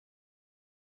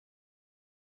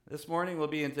This morning we'll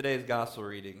be in today's gospel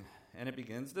reading, and it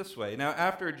begins this way. Now,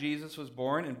 after Jesus was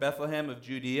born in Bethlehem of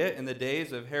Judea in the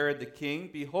days of Herod the king,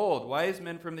 behold, wise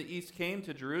men from the east came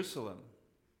to Jerusalem.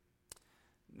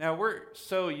 Now, we're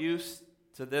so used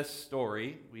to this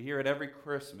story, we hear it every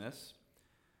Christmas,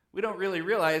 we don't really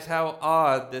realize how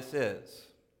odd this is.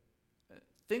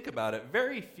 Think about it.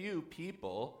 Very few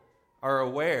people are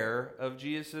aware of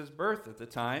Jesus' birth at the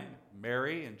time.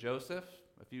 Mary and Joseph,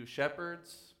 a few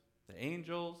shepherds, the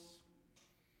angels.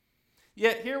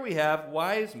 Yet here we have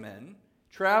wise men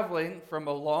traveling from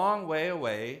a long way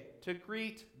away to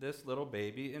greet this little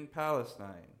baby in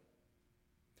Palestine.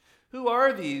 Who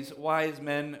are these wise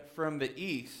men from the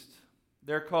east?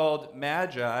 They're called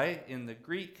magi in the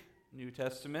Greek New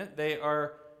Testament. They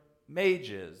are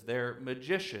mages, they're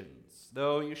magicians.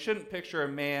 Though you shouldn't picture a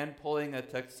man pulling a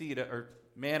tuxedo, or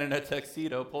man in a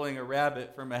tuxedo pulling a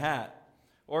rabbit from a hat,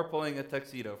 or pulling a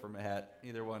tuxedo from a hat,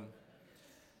 either one.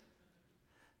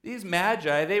 These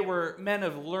magi, they were men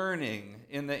of learning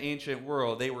in the ancient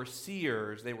world. They were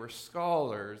seers, they were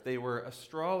scholars, they were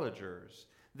astrologers.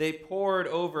 They pored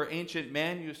over ancient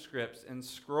manuscripts and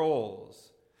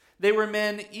scrolls. They were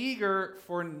men eager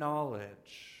for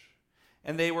knowledge,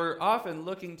 and they were often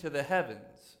looking to the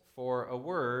heavens for a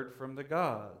word from the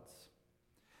gods.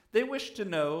 They wished to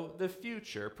know the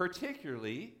future.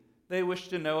 Particularly, they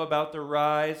wished to know about the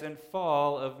rise and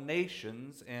fall of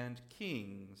nations and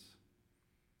kings.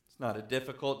 Not a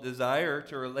difficult desire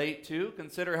to relate to.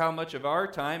 Consider how much of our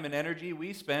time and energy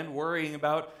we spend worrying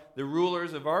about the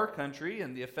rulers of our country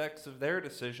and the effects of their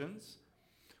decisions.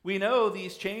 We know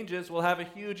these changes will have a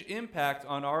huge impact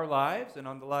on our lives and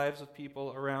on the lives of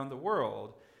people around the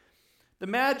world. The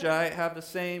Magi have the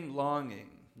same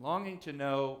longing to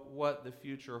know what the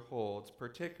future holds,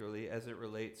 particularly as it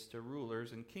relates to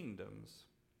rulers and kingdoms.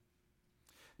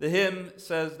 The hymn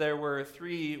says there were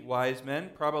 3 wise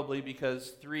men, probably because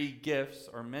 3 gifts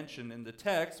are mentioned in the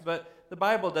text, but the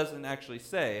Bible doesn't actually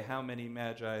say how many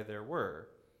magi there were.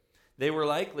 They were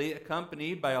likely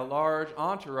accompanied by a large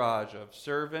entourage of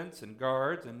servants and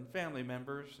guards and family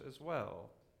members as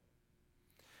well.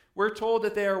 We're told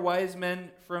that they are wise men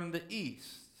from the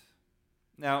east.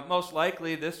 Now, most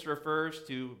likely this refers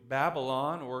to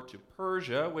Babylon or to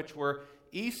Persia, which were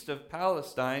east of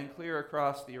Palestine, clear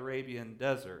across the Arabian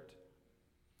desert.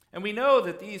 And we know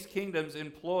that these kingdoms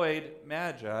employed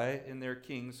magi in their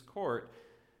king's court,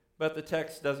 but the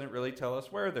text doesn't really tell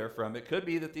us where they're from. It could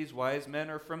be that these wise men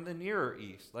are from the nearer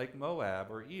east, like Moab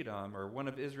or Edom or one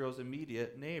of Israel's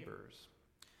immediate neighbors.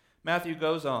 Matthew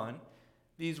goes on,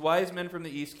 these wise men from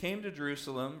the east came to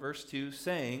Jerusalem, verse 2,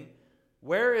 saying,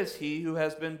 "Where is he who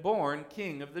has been born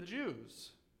King of the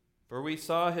Jews? For we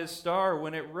saw his star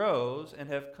when it rose and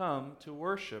have come to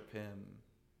worship him."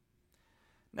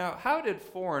 Now, how did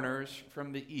foreigners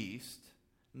from the east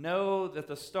know that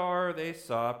the star they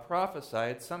saw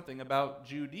prophesied something about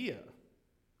Judea?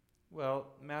 Well,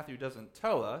 Matthew doesn't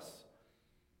tell us.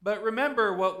 But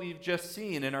remember what we've just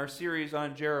seen in our series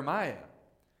on Jeremiah.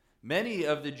 Many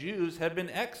of the Jews had been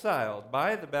exiled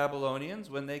by the Babylonians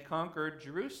when they conquered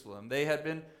Jerusalem. They had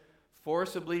been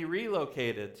forcibly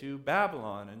relocated to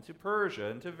Babylon and to Persia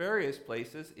and to various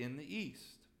places in the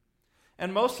east.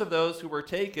 And most of those who were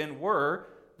taken were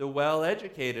the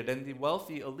well-educated and the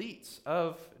wealthy elites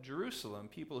of Jerusalem,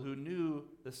 people who knew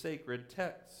the sacred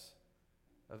texts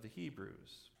of the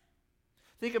Hebrews.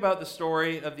 Think about the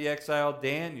story of the exiled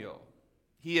Daniel.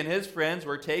 He and his friends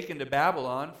were taken to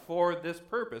Babylon for this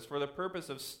purpose, for the purpose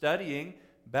of studying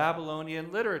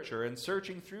Babylonian literature and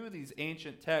searching through these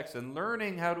ancient texts and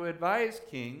learning how to advise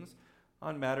kings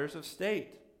on matters of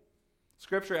state.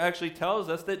 Scripture actually tells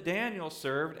us that Daniel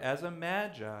served as a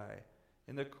magi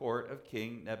in the court of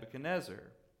King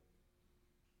Nebuchadnezzar.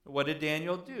 What did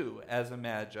Daniel do as a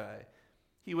magi?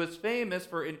 He was famous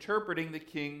for interpreting the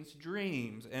king's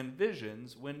dreams and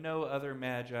visions when no other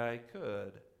magi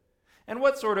could. And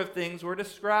what sort of things were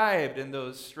described in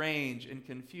those strange and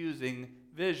confusing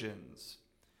visions?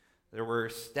 There were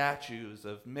statues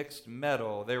of mixed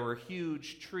metal. There were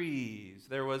huge trees.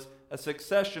 There was a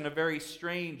succession of very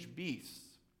strange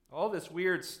beasts. All this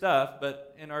weird stuff,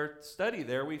 but in our study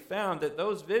there, we found that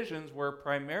those visions were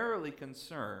primarily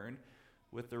concerned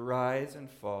with the rise and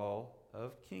fall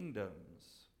of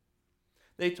kingdoms.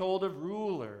 They told of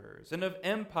rulers and of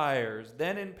empires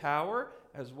then in power,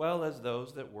 as well as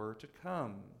those that were to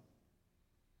come.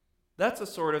 That's the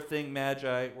sort of thing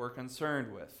magi were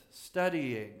concerned with,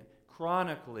 studying,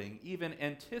 chronicling, even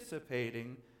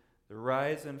anticipating the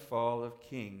rise and fall of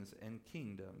kings and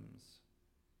kingdoms.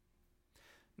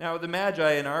 Now, the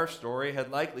Magi in our story had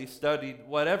likely studied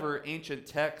whatever ancient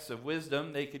texts of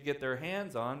wisdom they could get their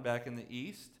hands on back in the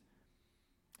East.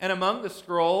 And among the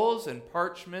scrolls and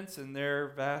parchments in their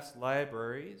vast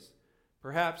libraries,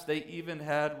 perhaps they even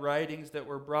had writings that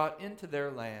were brought into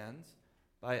their lands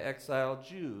by exiled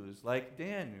Jews like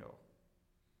Daniel,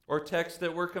 or texts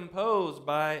that were composed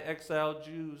by exiled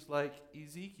Jews like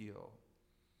Ezekiel.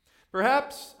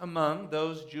 Perhaps among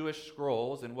those Jewish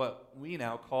scrolls in what we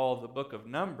now call the Book of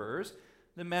Numbers,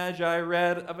 the Magi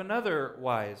read of another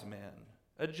wise man,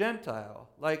 a Gentile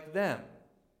like them,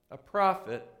 a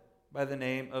prophet by the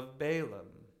name of Balaam.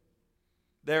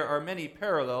 There are many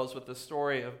parallels with the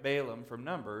story of Balaam from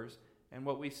Numbers and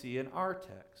what we see in our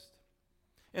text.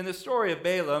 In the story of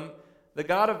Balaam, the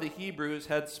God of the Hebrews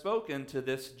had spoken to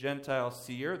this Gentile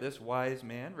seer, this wise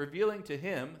man, revealing to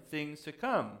him things to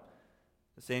come,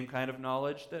 the same kind of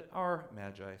knowledge that our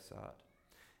Magi sought.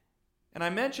 And I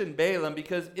mention Balaam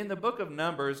because in the book of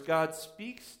Numbers, God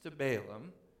speaks to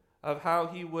Balaam of how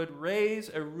he would raise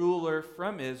a ruler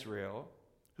from Israel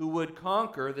who would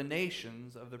conquer the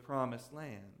nations of the promised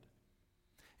land.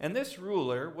 And this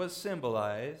ruler was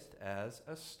symbolized as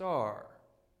a star.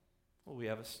 Well, we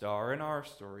have a star in our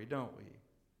story, don't we?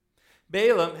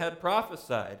 Balaam had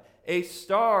prophesied, "A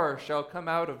star shall come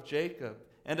out of Jacob,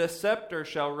 and a scepter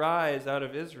shall rise out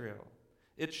of Israel.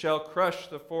 It shall crush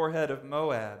the forehead of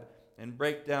Moab and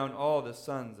break down all the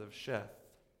sons of Sheth."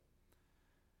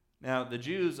 Now, the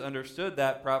Jews understood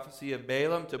that prophecy of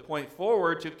Balaam to point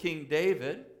forward to King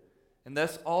David, and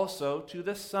thus also to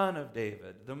the son of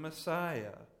David, the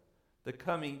Messiah, the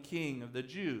coming king of the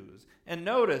Jews. And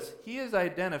notice, he is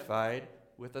identified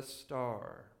with a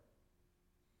star.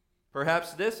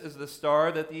 Perhaps this is the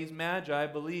star that these Magi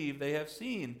believe they have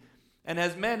seen. And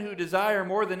as men who desire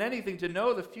more than anything to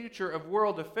know the future of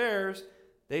world affairs,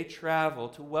 they travel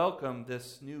to welcome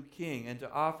this new king and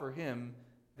to offer him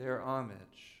their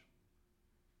homage.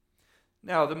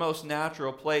 Now, the most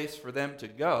natural place for them to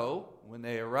go when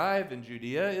they arrive in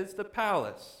Judea is the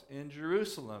palace in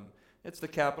Jerusalem. It's the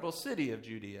capital city of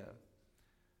Judea.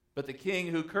 But the king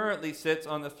who currently sits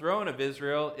on the throne of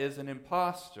Israel is an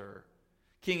impostor.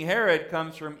 King Herod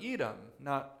comes from Edom,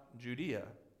 not Judea.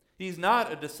 He's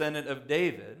not a descendant of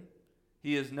David.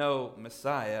 He is no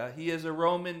Messiah. He is a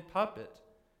Roman puppet.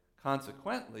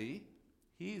 Consequently,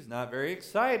 he's not very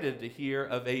excited to hear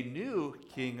of a new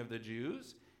king of the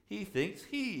Jews. He thinks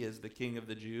he is the king of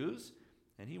the Jews,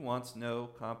 and he wants no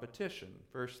competition.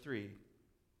 Verse 3.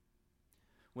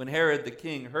 When Herod the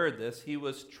king heard this, he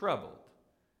was troubled,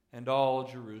 and all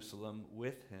Jerusalem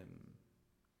with him.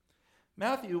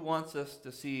 Matthew wants us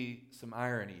to see some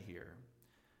irony here.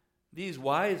 These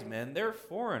wise men, they're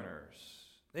foreigners.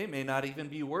 They may not even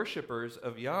be worshipers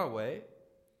of Yahweh,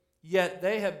 yet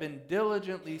they have been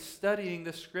diligently studying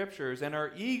the scriptures and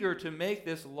are eager to make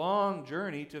this long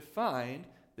journey to find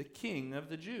the King of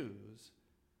the Jews.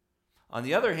 On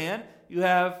the other hand, you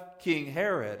have King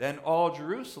Herod and all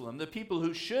Jerusalem, the people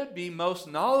who should be most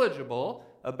knowledgeable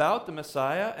about the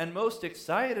Messiah and most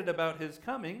excited about his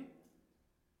coming.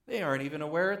 They aren't even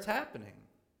aware it's happening.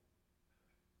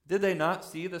 Did they not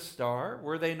see the star?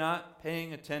 Were they not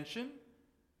paying attention?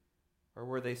 Or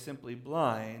were they simply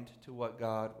blind to what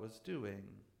God was doing?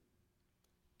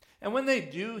 And when they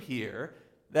do hear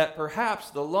that perhaps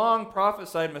the long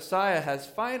prophesied Messiah has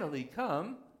finally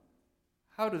come,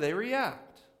 how do they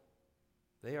react?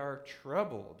 They are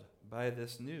troubled by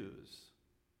this news.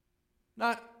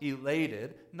 Not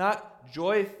elated, not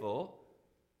joyful.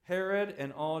 Herod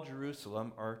and all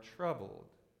Jerusalem are troubled.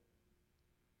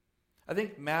 I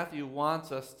think Matthew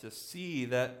wants us to see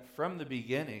that from the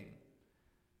beginning,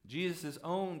 Jesus'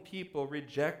 own people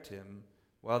reject him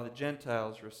while the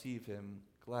Gentiles receive him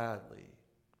gladly.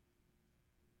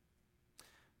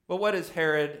 But what is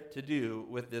Herod to do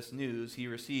with this news he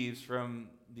receives from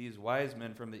these wise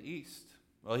men from the east?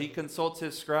 Well, he consults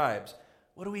his scribes.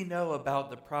 What do we know about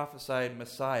the prophesied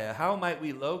Messiah? How might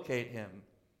we locate him?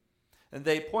 And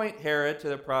they point Herod to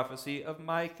the prophecy of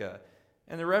Micah.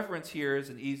 And the reference here is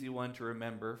an easy one to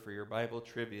remember for your Bible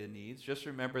trivia needs. Just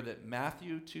remember that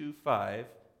Matthew 2:5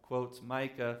 quotes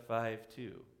Micah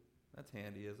 5:2. That's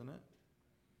handy, isn't it?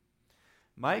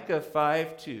 Micah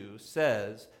 5:2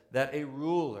 says that a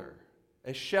ruler,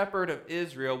 a shepherd of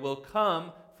Israel, will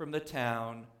come from the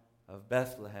town of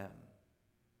Bethlehem,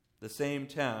 the same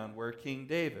town where King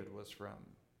David was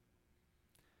from.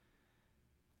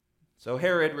 So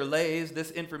Herod relays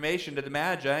this information to the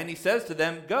Magi, and he says to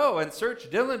them, "Go and search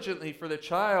diligently for the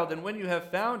child, and when you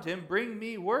have found him, bring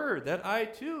me word that I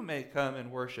too may come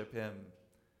and worship him."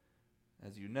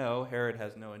 As you know, Herod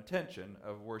has no intention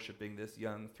of worshiping this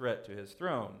young threat to his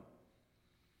throne.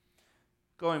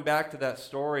 Going back to that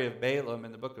story of Balaam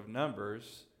in the book of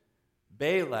Numbers,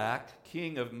 Balak,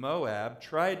 king of Moab,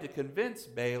 tried to convince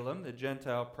Balaam, the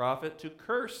Gentile prophet, to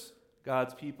curse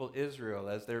God's people Israel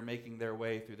as they're making their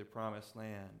way through the promised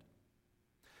land.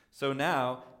 So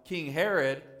now, King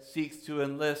Herod seeks to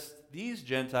enlist these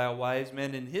Gentile wise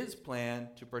men in his plan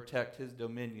to protect his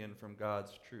dominion from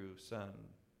God's true Son.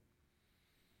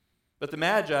 But the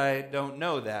Magi don't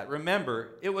know that.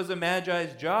 Remember, it was a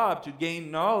Magi's job to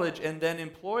gain knowledge and then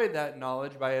employ that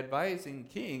knowledge by advising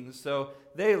kings, so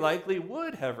they likely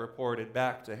would have reported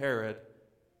back to Herod,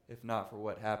 if not for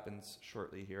what happens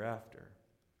shortly hereafter.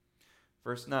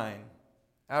 Verse 9,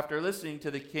 after listening to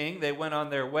the king, they went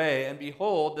on their way, and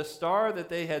behold, the star that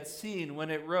they had seen when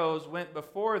it rose went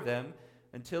before them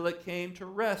until it came to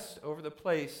rest over the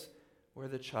place where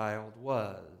the child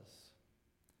was.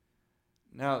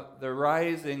 Now, the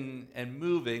rising and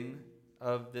moving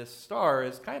of this star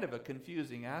is kind of a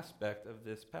confusing aspect of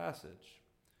this passage.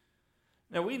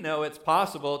 Now, we know it's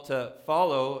possible to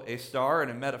follow a star in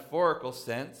a metaphorical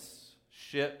sense.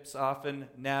 Ships often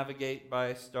navigate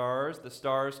by stars. The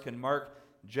stars can mark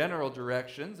general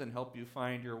directions and help you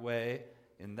find your way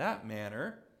in that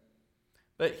manner.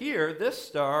 But here, this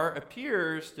star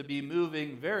appears to be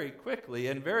moving very quickly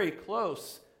and very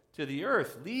close to the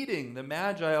earth, leading the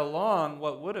Magi along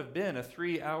what would have been a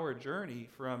 3-hour journey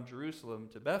from Jerusalem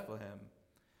to Bethlehem.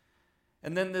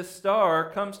 And then this star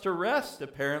comes to rest,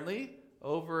 apparently,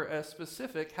 over a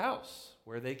specific house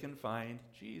where they can find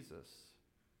Jesus.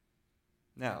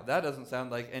 Now, that doesn't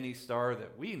sound like any star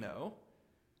that we know.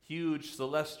 Huge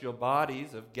celestial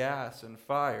bodies of gas and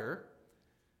fire.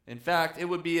 In fact, it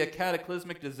would be a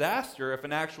cataclysmic disaster if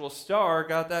an actual star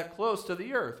got that close to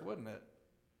the earth, wouldn't it?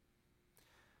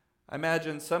 I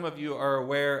imagine some of you are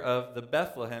aware of the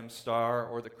Bethlehem star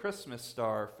or the Christmas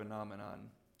star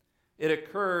phenomenon. It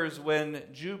occurs when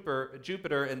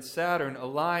Jupiter and Saturn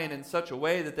align in such a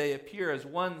way that they appear as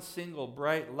one single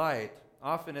bright light,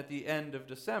 often at the end of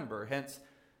December, hence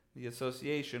the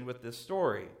association with this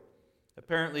story.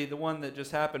 Apparently, the one that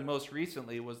just happened most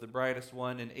recently was the brightest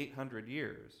one in 800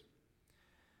 years.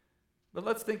 But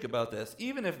let's think about this.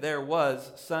 Even if there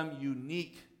was some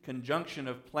unique conjunction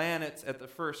of planets at the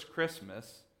first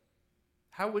Christmas,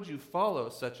 how would you follow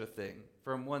such a thing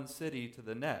from one city to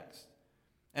the next?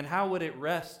 And how would it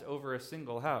rest over a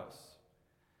single house?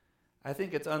 I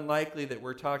think it's unlikely that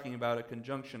we're talking about a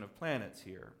conjunction of planets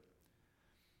here.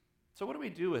 So what do we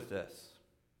do with this?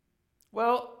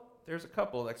 Well, there's a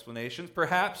couple explanations.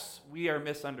 Perhaps we are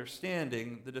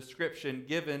misunderstanding the description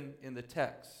given in the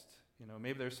text.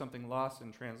 Maybe there's something lost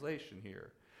in translation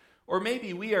here. Or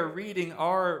maybe we are reading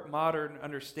our modern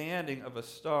understanding of a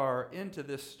star into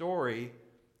this story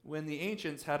when the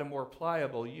ancients had a more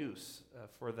pliable use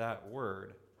for that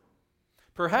word.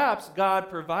 Perhaps God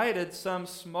provided some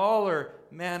smaller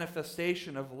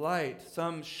manifestation of light,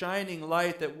 some shining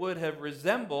light that would have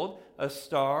resembled a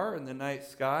star in the night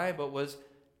sky, but was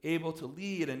able to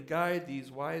lead and guide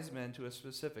these wise men to a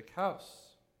specific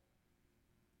house.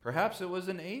 Perhaps it was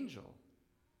an angel.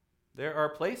 There are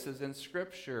places in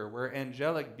Scripture where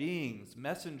angelic beings,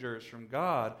 messengers from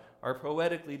God, are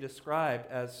poetically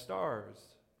described as stars,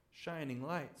 shining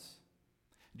lights.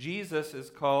 Jesus is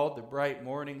called the bright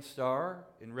morning star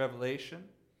in Revelation.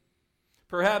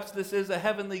 Perhaps this is a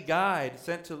heavenly guide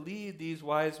sent to lead these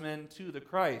wise men to the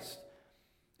Christ.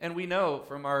 And we know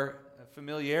from our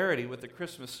familiarity with the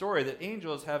Christmas story that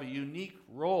angels have a unique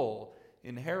role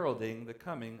in heralding the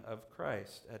coming of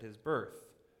Christ at his birth.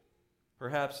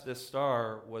 Perhaps this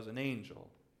star was an angel.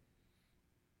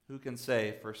 Who can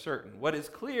say for certain? What is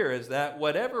clear is that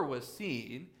whatever was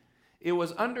seen, it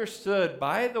was understood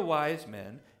by the wise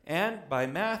men and by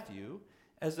Matthew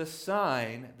as a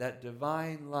sign that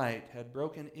divine light had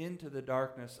broken into the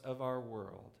darkness of our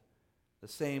world, the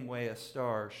same way a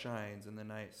star shines in the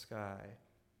night sky.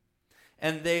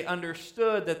 And they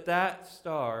understood that that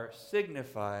star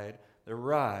signified the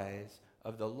rise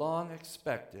of the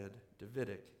long-expected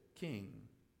Davidic king.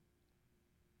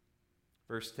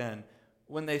 Verse 10,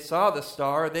 when they saw the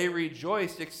star, they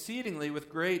rejoiced exceedingly with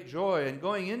great joy. And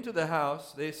going into the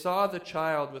house, they saw the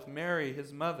child with Mary,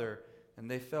 his mother,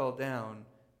 and they fell down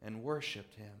and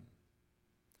worshipped him.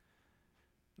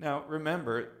 Now,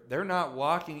 remember, they're not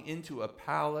walking into a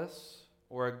palace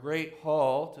or a great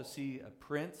hall to see a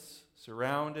prince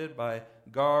surrounded by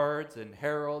guards and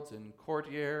heralds and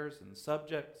courtiers and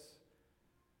subjects.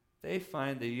 They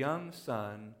find the young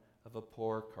son of a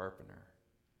poor carpenter.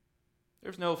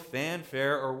 There's no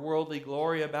fanfare or worldly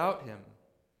glory about him.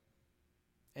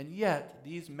 And yet,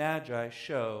 these magi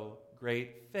show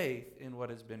great faith in what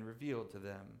has been revealed to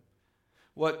them.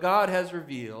 What God has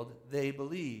revealed, they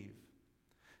believe.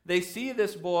 They see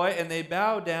this boy and they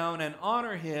bow down and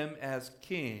honor him as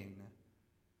king.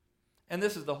 And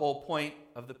this is the whole point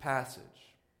of the passage.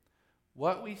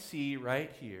 What we see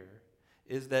right here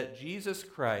is that Jesus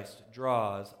Christ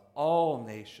draws all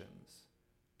nations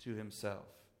to himself,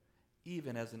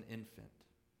 even as an infant.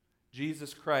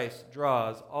 Jesus Christ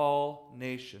draws all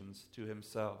nations to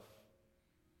himself.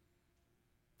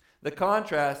 The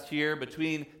contrast here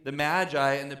between the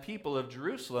Magi and the people of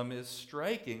Jerusalem is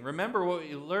striking. Remember what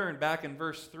we learned back in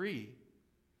verse 3.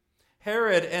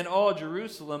 Herod and all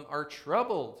Jerusalem are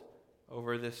troubled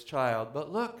over this child.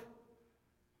 But look,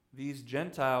 these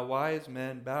Gentile wise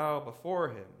men bow before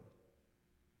him.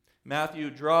 Matthew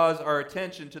draws our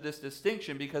attention to this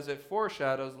distinction because it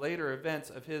foreshadows later events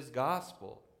of his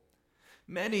gospel.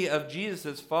 Many of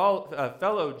Jesus'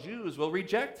 fellow Jews will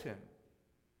reject him.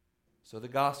 So the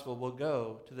gospel will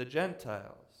go to the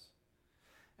Gentiles.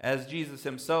 As Jesus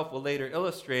himself will later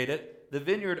illustrate it, the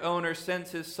vineyard owner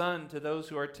sends his son to those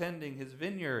who are tending his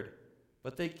vineyard,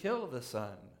 but they kill the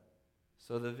son.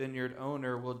 So the vineyard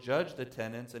owner will judge the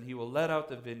tenants, and he will let out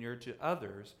the vineyard to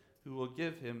others who will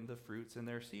give him the fruits in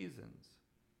their seasons.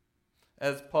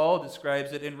 As Paul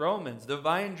describes it in Romans, the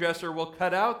vine dresser will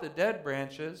cut out the dead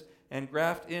branches and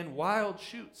graft in wild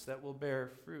shoots that will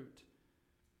bear fruit.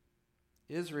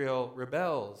 Israel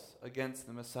rebels against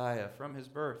the Messiah from his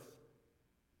birth,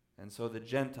 and so the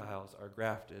Gentiles are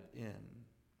grafted in.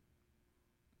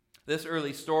 This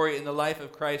early story in the life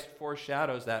of Christ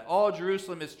foreshadows that. All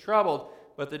Jerusalem is troubled,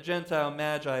 but the Gentile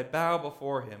Magi bow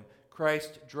before him.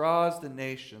 Christ draws the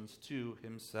nations to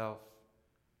himself.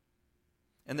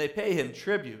 And they pay him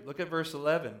tribute. Look at verse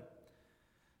 11.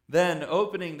 Then,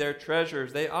 opening their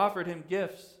treasures, they offered him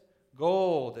gifts,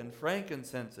 gold and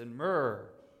frankincense and myrrh.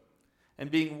 And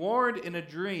being warned in a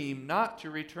dream not to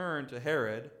return to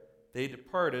Herod, they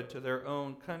departed to their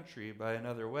own country by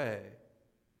another way.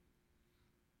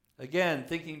 Again,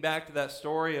 thinking back to that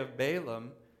story of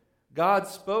Balaam, God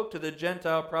spoke to the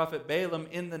Gentile prophet Balaam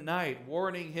in the night,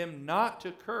 warning him not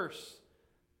to curse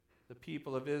the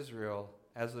people of Israel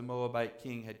as the Moabite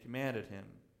king had commanded him.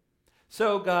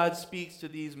 So God speaks to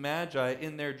these Magi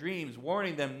in their dreams,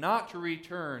 warning them not to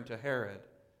return to Herod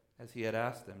as he had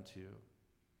asked them to.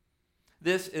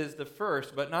 This is the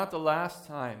first, but not the last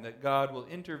time that God will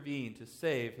intervene to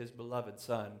save his beloved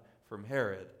son from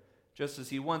Herod, just as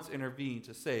he once intervened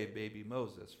to save baby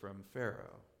Moses from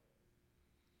Pharaoh.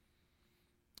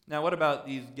 Now, what about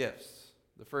these gifts?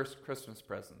 The first Christmas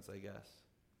presents, I guess.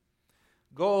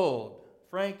 Gold,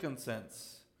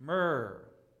 frankincense, myrrh.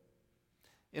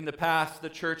 In the past, the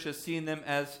church has seen them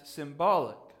as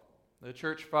symbolic. The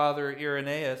church father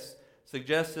Irenaeus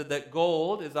suggested that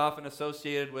gold is often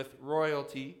associated with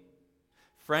royalty.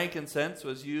 Frankincense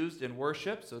was used in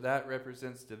worship, so that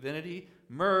represents divinity.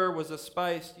 Myrrh was a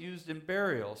spice used in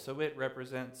burial, so it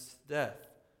represents death.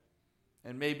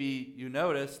 And maybe you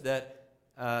notice that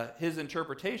his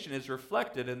interpretation is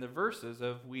reflected in the verses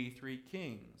of We Three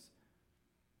Kings.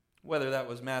 Whether that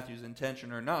was Matthew's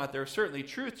intention or not, there's certainly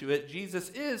truth to it. Jesus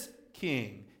is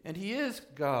king, and he is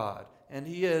God, and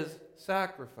he is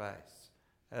sacrifice,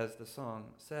 as the song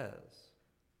says.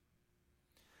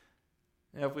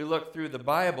 Now, if we look through the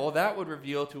Bible, that would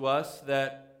reveal to us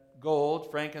that gold,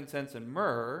 frankincense, and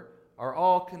myrrh are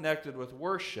all connected with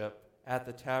worship at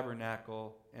the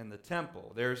tabernacle and the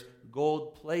temple. There's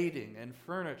gold plating and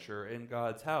furniture in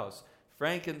God's house.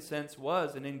 Frankincense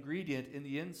was an ingredient in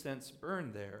the incense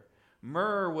burned there.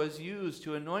 Myrrh was used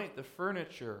to anoint the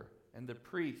furniture and the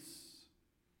priests.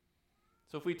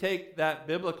 So if we take that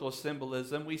biblical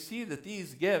symbolism, we see that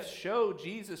these gifts show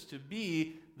Jesus to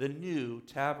be the new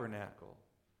tabernacle,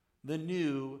 the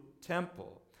new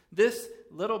temple. This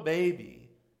little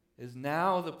baby is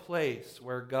now the place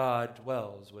where God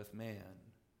dwells with man.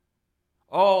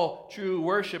 All true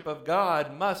worship of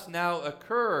God must now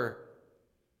occur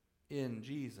in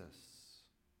Jesus.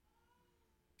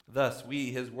 Thus,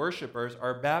 we, his worshipers,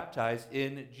 are baptized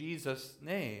in Jesus'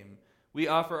 name. We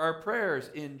offer our prayers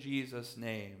in Jesus'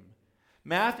 name.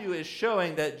 Matthew is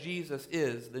showing that Jesus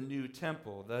is the new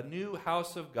temple, the new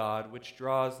house of God, which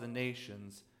draws the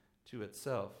nations to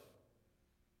itself.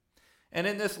 And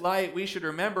in this light, we should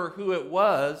remember who it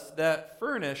was that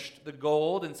furnished the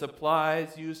gold and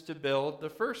supplies used to build the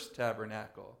first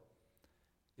tabernacle.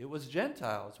 It was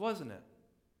Gentiles, wasn't it?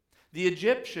 The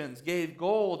Egyptians gave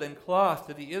gold and cloth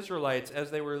to the Israelites as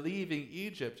they were leaving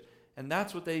Egypt, and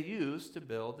that's what they used to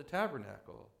build the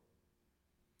tabernacle.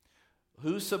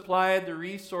 Who supplied the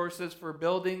resources for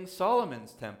building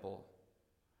Solomon's temple?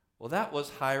 Well, that was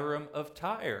Hiram of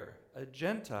Tyre, a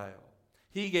Gentile.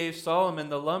 He gave Solomon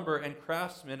the lumber and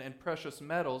craftsmen and precious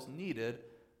metals needed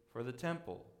for the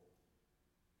temple.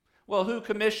 Well, who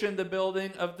commissioned the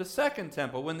building of the second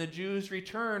temple when the Jews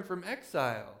returned from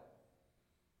exile?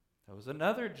 That was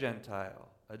another Gentile,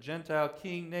 a Gentile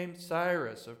king named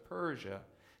Cyrus of Persia.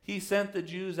 He sent the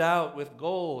Jews out with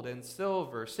gold and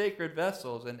silver, sacred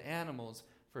vessels, and animals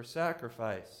for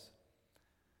sacrifice.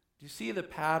 Do you see the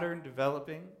pattern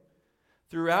developing?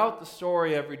 Throughout the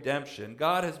story of redemption,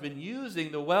 God has been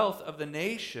using the wealth of the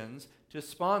nations to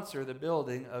sponsor the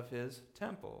building of his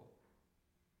temple.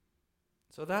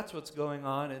 So that's what's going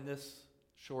on in this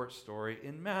short story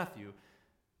in Matthew.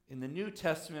 In the New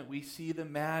Testament, we see the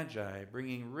Magi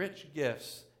bringing rich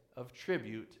gifts of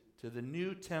tribute to the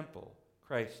new temple,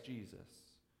 Christ Jesus.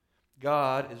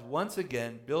 God is once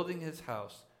again building his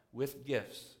house with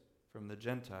gifts from the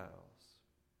Gentiles.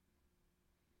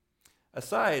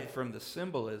 Aside from the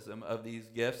symbolism of these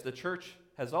gifts, the church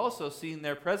has also seen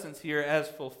their presence here as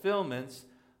fulfillments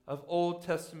of Old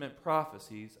Testament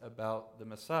prophecies about the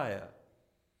Messiah.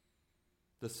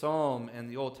 The Psalm and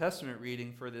the Old Testament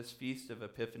reading for this Feast of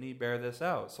Epiphany bear this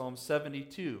out. Psalm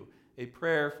 72, a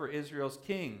prayer for Israel's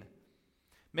king.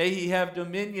 May he have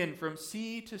dominion from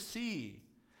sea to sea.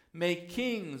 May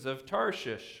kings of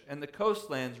Tarshish and the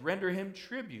coastlands render him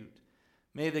tribute.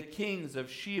 May the kings of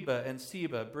Sheba and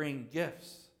Seba bring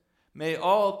gifts. May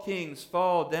all kings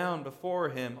fall down before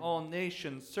him, all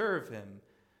nations serve him.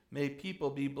 May people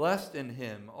be blessed in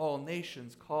him, all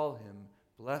nations call him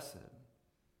blessed.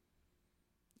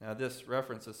 Now, this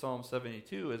reference to Psalm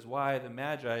 72 is why the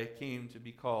Magi came to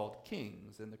be called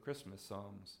kings in the Christmas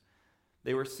Psalms.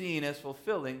 They were seen as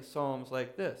fulfilling psalms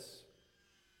like this.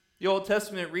 The Old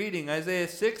Testament reading, Isaiah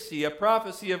 60, a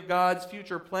prophecy of God's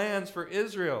future plans for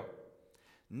Israel.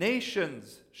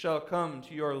 Nations shall come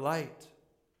to your light,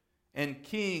 and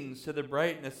kings to the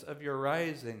brightness of your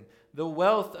rising. The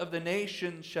wealth of the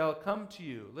nations shall come to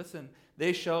you. Listen,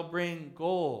 they shall bring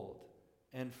gold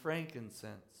and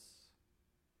frankincense.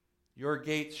 Your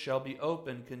gates shall be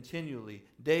open continually.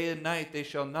 Day and night they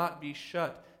shall not be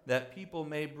shut, that people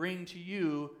may bring to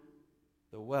you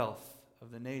the wealth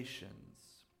of the nations.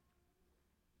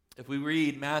 If we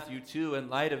read Matthew 2 in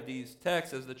light of these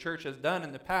texts, as the church has done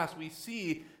in the past, we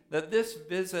see that this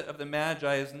visit of the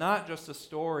Magi is not just a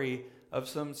story of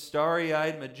some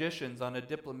starry-eyed magicians on a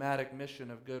diplomatic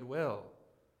mission of goodwill.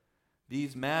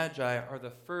 These Magi are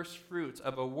the first fruits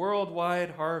of a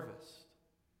worldwide harvest.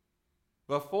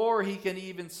 Before he can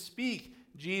even speak,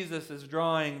 Jesus is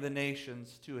drawing the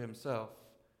nations to himself.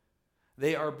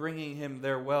 They are bringing him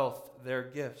their wealth, their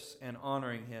gifts, and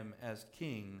honoring him as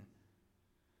king.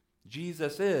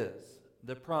 Jesus is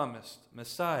the promised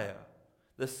Messiah,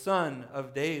 the Son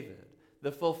of David,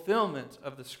 the fulfillment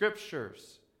of the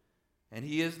Scriptures. And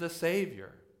he is the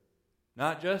Savior,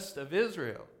 not just of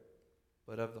Israel,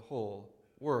 but of the whole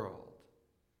world.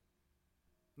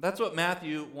 That's what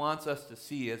Matthew wants us to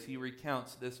see as he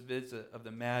recounts this visit of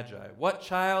the Magi. What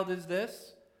child is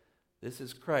this? This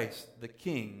is Christ, the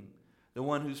King, the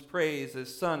one whose praise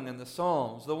is sung in the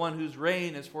Psalms, the one whose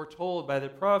reign is foretold by the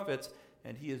prophets,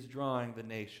 and he is drawing the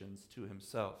nations to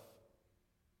himself.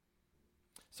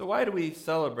 So why do we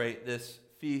celebrate this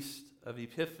Feast of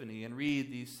Epiphany and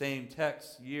read these same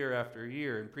texts year after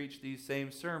year and preach these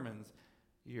same sermons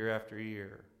year after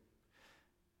year?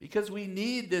 Because we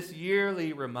need this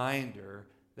yearly reminder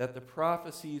that the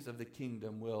prophecies of the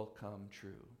kingdom will come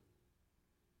true.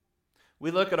 We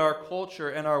look at our culture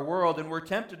and our world and we're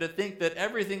tempted to think that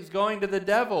everything's going to the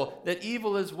devil, that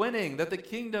evil is winning, that the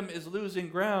kingdom is losing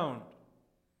ground.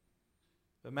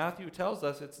 But Matthew tells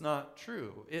us it's not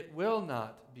true. It will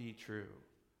not be true.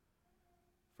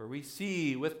 For we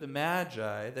see with the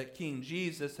Magi that King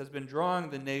Jesus has been drawing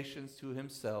the nations to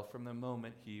himself from the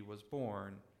moment he was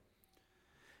born.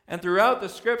 And throughout the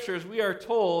Scriptures, we are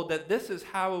told that this is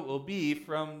how it will be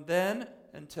from then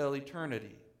until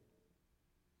eternity.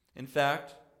 In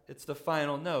fact, it's the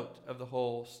final note of the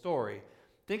whole story.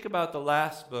 Think about the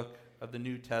last book of the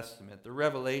New Testament, the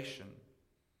Revelation.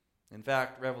 In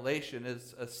fact, Revelation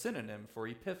is a synonym for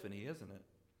Epiphany, isn't it?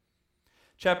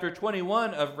 Chapter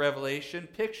 21 of Revelation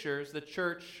pictures the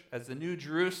church as the New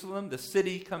Jerusalem, the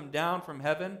city come down from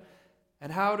heaven.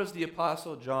 And how does the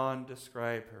Apostle John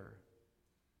describe her?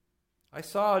 I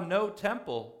saw no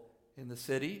temple in the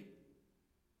city,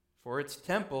 for its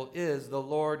temple is the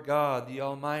Lord God, the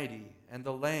Almighty, and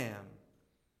the Lamb.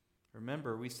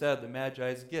 Remember, we said the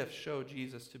Magi's gifts show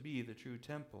Jesus to be the true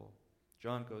temple.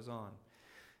 John goes on.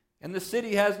 And the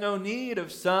city has no need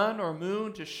of sun or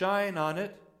moon to shine on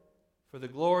it, for the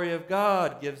glory of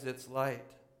God gives its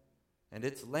light, and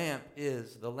its lamp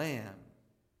is the Lamb.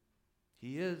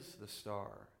 He is the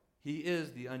star. He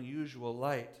is the unusual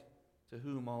light to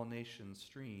whom all nations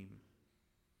stream.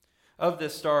 Of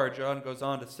this star, John goes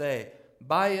on to say,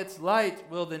 "By its light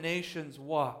will the nations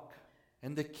walk,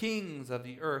 and the kings of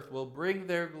the earth will bring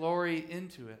their glory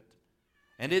into it.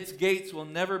 And its gates will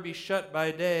never be shut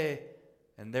by day,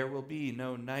 and there will be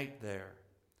no night there.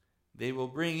 They will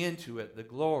bring into it the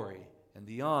glory and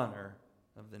the honor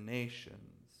of the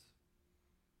nations."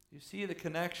 You see the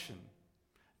connection.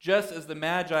 Just as the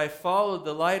Magi followed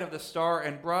the light of the star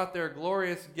and brought their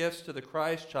glorious gifts to the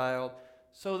Christ child,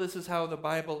 so this is how the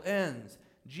Bible ends.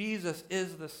 Jesus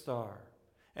is the star,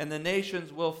 and the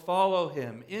nations will follow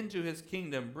him into his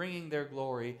kingdom, bringing their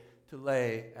glory to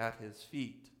lay at his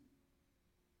feet.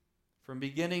 From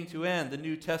beginning to end, the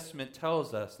New Testament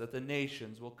tells us that the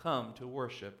nations will come to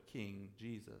worship King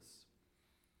Jesus.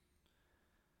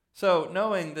 So,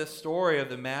 knowing this story of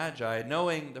the Magi,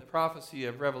 knowing the prophecy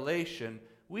of Revelation,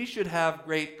 we should have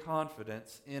great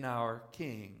confidence in our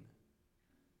King.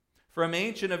 From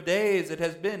Ancient of Days, it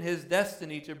has been his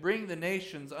destiny to bring the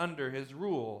nations under his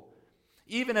rule.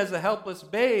 Even as a helpless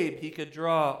babe, he could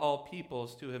draw all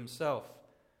peoples to himself.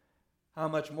 How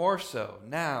much more so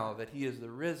now that he is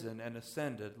the risen and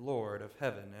ascended Lord of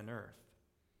heaven and earth?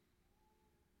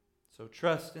 So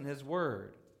trust in his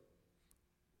word.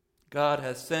 God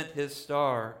has sent his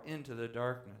star into the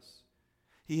darkness.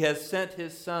 He has sent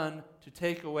his Son to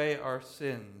take away our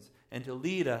sins and to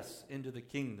lead us into the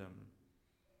kingdom.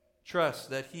 Trust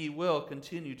that he will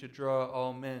continue to draw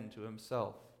all men to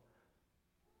himself.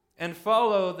 And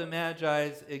follow the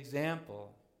Magi's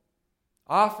example.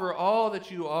 Offer all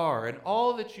that you are and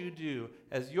all that you do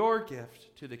as your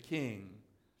gift to the King,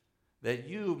 that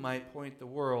you might point the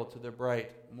world to the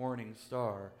bright morning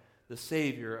star, the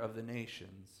Savior of the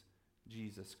nations,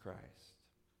 Jesus Christ.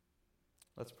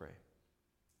 Let's pray.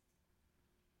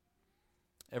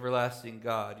 Everlasting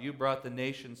God, you brought the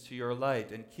nations to your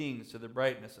light and kings to the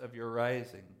brightness of your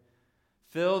rising.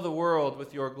 Fill the world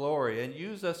with your glory and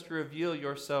use us to reveal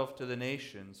yourself to the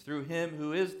nations through him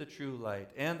who is the true light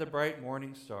and the bright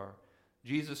morning star,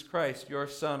 Jesus Christ, your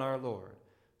Son, our Lord,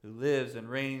 who lives and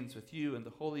reigns with you in the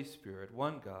Holy Spirit,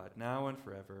 one God, now and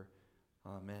forever.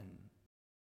 Amen.